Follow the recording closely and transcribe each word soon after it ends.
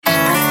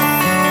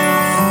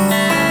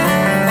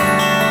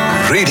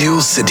Radio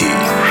city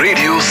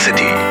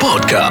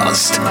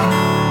podcast.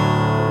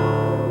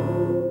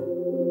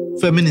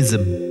 Feminism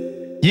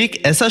ये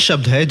एक ऐसा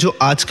शब्द है जो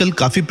आजकल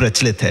काफी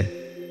प्रचलित है।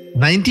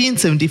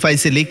 1975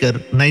 से लेकर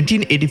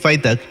 1985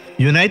 तक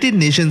यूनाइटेड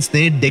नेशंस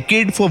ने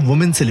डेकेड फॉर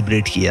वुमेन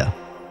सेलिब्रेट किया,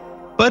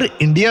 पर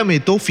इंडिया में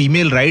तो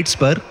फीमेल राइट्स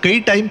पर कई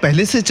टाइम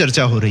पहले से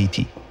चर्चा हो रही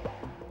थी।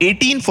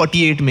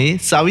 1848 में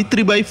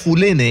सावित्रीबाई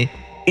फुले ने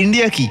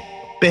इंडिया की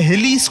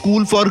पहली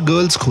स्कूल फॉर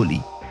गर्ल्स खोली,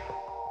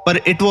 पर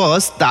इट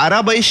वॉज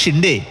ताराबाई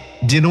शिंदे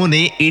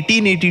जिन्होंने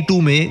 1882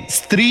 में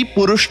स्त्री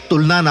पुरुष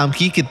तुलना नाम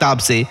की किताब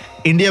से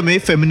इंडिया में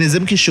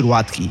फेमिनिज्म की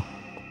शुरुआत की।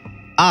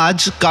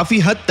 आज काफी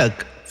हद तक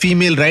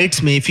फीमेल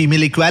राइट्स में,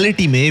 फीमेल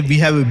इक्वालिटी में वी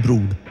हैव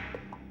इम्प्रूव्ड,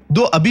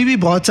 दो अभी भी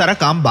बहुत सारा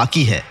काम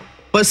बाकी है,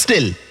 पर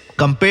still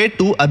compare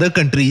to other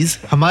countries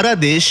हमारा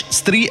देश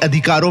स्त्री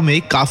अधिकारों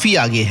में काफी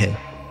आगे है।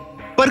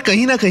 पर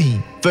कहीं ना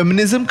कहीं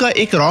फेमिनिज्म का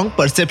एक रॉन्ग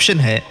परसेप्शन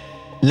है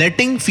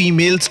letting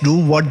females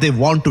do what they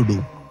want to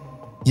do,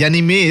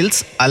 यानी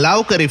मेल्स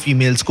अलाउ करे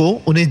फीमेल्स को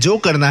उन्हें जो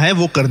करना है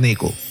वो करने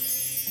को।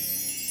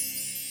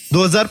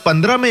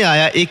 2015 में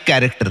आया एक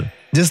कैरेक्टर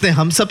जिसने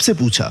हम सबसे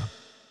पूछा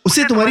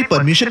उसे तुम्हारी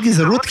परमिशन की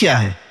जरूरत क्या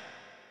है।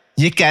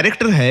 ये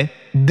कैरेक्टर है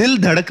दिल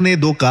धड़कने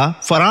दो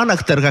का फरहान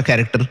अख्तर का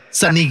character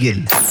Sunny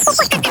Gill.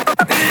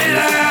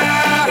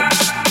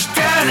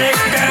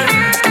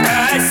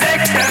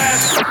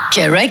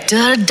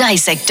 Character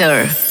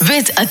dissector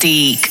with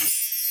Atiq.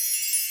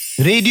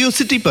 Radio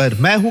city पर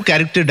मैं हूं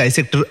कैरेक्टर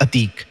डाइसेक्टर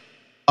अतीक,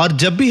 और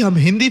जब भी हम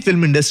हिंदी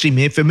फिल्म इंडस्ट्री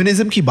में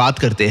फेमिनिज्म की बात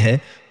करते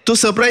हैं तो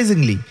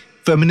सरप्राइजिंगली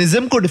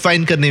फेमिनिज्म को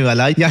डिफाइन करने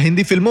वाला या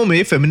हिंदी फिल्मों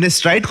में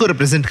फेमिनिस्ट राइट को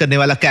रिप्रेजेंट करने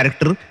वाला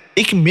कैरेक्टर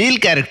एक मेल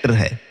कैरेक्टर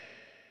है।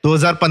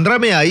 2015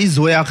 में आई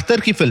जोया अख्तर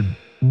की फिल्म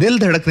दिल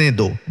धड़कने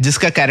दो,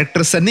 जिसका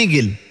कैरेक्टर सनी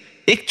गिल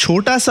एक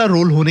छोटा सा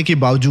रोल होने के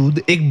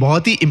बावजूद एक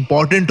बहुत ही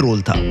इंपॉर्टेंट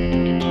रोल था।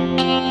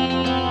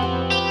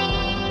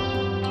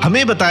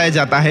 हमें बताया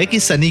जाता है कि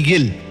सनी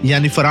गिल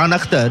यानी फरहान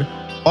अख्तर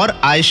और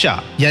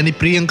आयशा यानी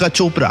प्रियंका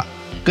चोपड़ा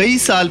कई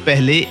साल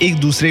पहले एक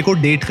दूसरे को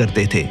डेट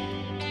करते थे।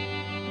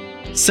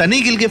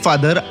 सनी गिल के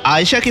फादर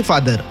आयशा के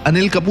फादर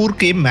अनिल कपूर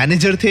के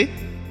मैनेजर थे,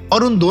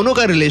 और उन दोनों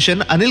का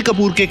रिलेशन अनिल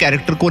कपूर के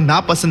कैरेक्टर को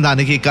ना पसंद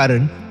आने के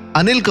कारण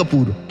अनिल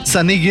कपूर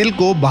सनी गिल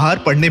को बाहर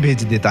पढ़ने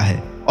भेज देता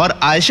है और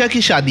आयशा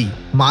की शादी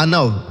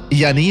मानव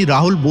यानी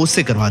राहुल बोस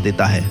से करवा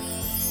देता है।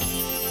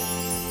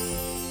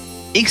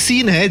 एक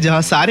सीन है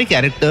जहां सारे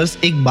कैरेक्टर्स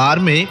एक बार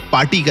में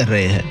पार्टी कर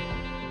रहे हैं,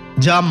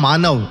 जहां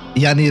मानव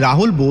यानी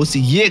राहुल बोस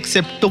ये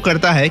एक्सेप्ट तो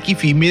करता है कि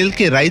फीमेल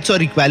के राइट्स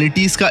और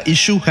इक्वालिटीज का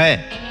इशू है,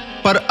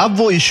 पर अब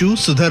वो इशू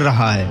सुधर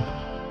रहा है।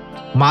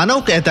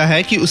 मानव कहता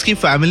है कि उसकी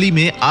फैमिली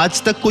में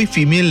आज तक कोई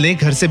फीमेल ने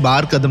घर से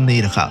बाहर कदम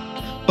नहीं रखा,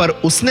 पर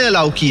उसने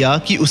अलाउ किया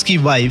कि उसकी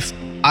वाइफ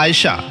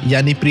आयशा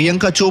यानी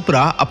प्रियंका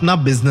चोपड़ा अपना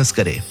बिजनेस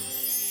करे।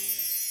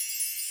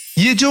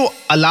 ये जो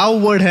अलाउ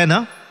वर्ड है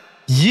ना,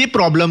 ये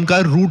प्रॉब्लम का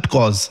रूट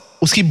कॉज,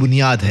 उसकी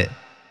बुनियाद है।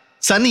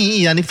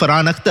 सनी यानी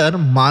फरहान अख्तर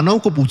मानव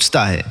को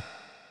पूछता है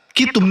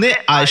कि तुमने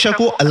आयशा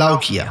को अलाउ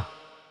किया,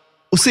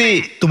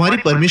 उसे तुम्हारी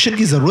परमिशन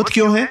की जरूरत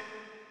क्यों है?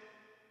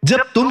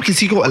 जब तुम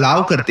किसी को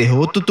अलाउ करते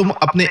हो तो तुम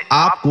अपने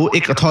आप को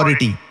एक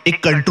अथॉरिटी,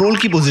 एक कंट्रोल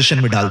की पोजीशन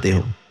में डालते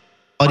हो,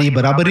 और ये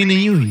बराबरी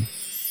नहीं हुई।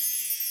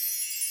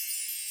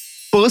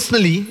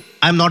 Personally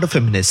I am not a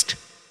feminist,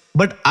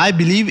 but I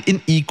believe in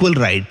equal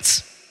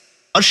rights,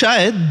 और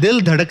शायद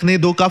दिल धड़कने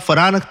दो का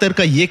फरहान अख्तर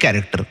का ये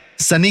कैरेक्टर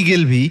सनी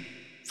गिल भी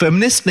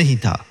फेमिनिस्ट नहीं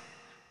था,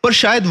 पर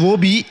शायद वो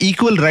भी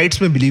इक्वल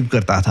राइट्स में बिलीव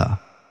करता था।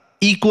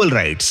 इक्वल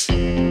राइट्स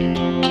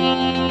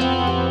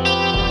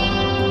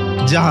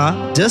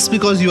जहां just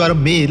because you are a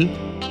male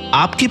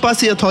आपके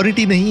पास ये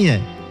अथॉरिटी नहीं है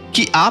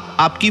कि आप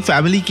आपकी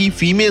फैमिली की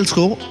फीमेल्स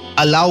को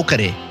अलाउ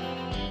करें।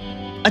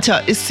 अच्छा,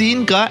 इस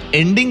सीन का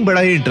एंडिंग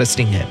बड़ा ही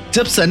इंटरेस्टिंग है।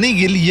 जब सनी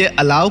गिल ये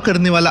अलाउ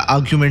करने वाला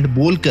आर्ग्यूमेंट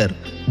बोलकर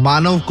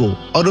मानव को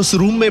और उस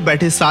रूम में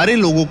बैठे सारे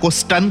लोगों को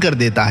स्टन कर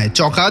देता है,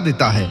 चौंका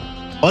देता है,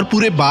 और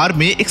पूरे बार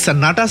में एक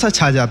सन्नाटा सा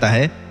छा जाता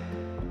है,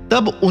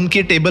 तब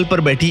उनके टेबल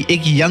पर बैठी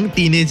एक यंग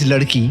टीनेज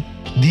लड़की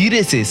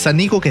धीरे से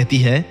सनी को कहती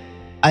है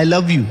आई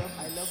लव यू।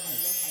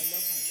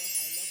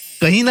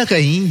 कहीं ना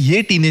कहीं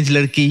ये टीनेज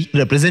लड़की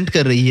रिप्रेजेंट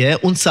कर रही है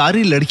उन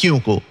सारी लड़कियों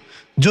को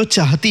जो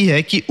चाहती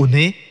है कि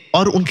उन्हें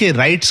और उनके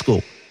राइट्स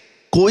को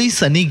कोई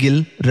सनी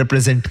गिल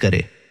रिप्रेजेंट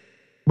करे।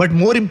 But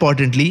more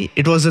importantly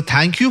it was a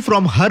thank you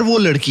from her वो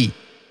लड़की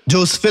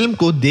जो उस फिल्म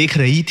को देख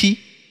रही थी,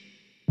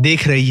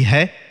 देख रही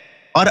है,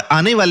 और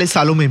आने वाले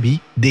सालों में भी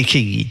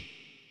देखेगी।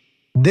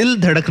 दिल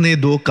धड़कने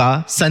दो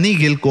का सनी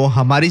गिल को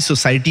हमारी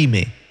सोसाइटी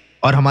में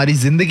और हमारी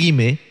जिंदगी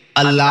में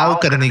अलाउ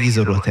करने की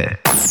जरूरत है।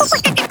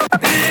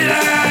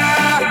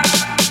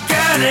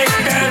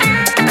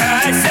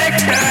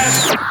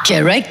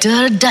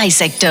 Character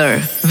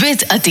dissector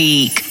with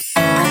Atiq.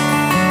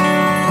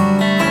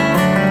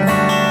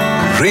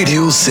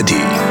 Radio city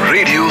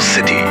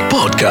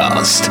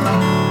podcast.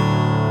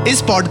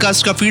 इस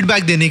पॉडकास्ट का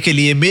फीडबैक देने के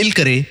लिए मेल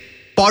करें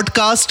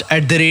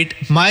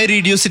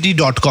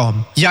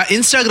podcast@myradiocity.com या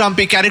इंस्टाग्राम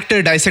पे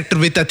कैरेक्टर डाइसेक्टर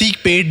विद अतीक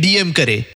पे DM करें।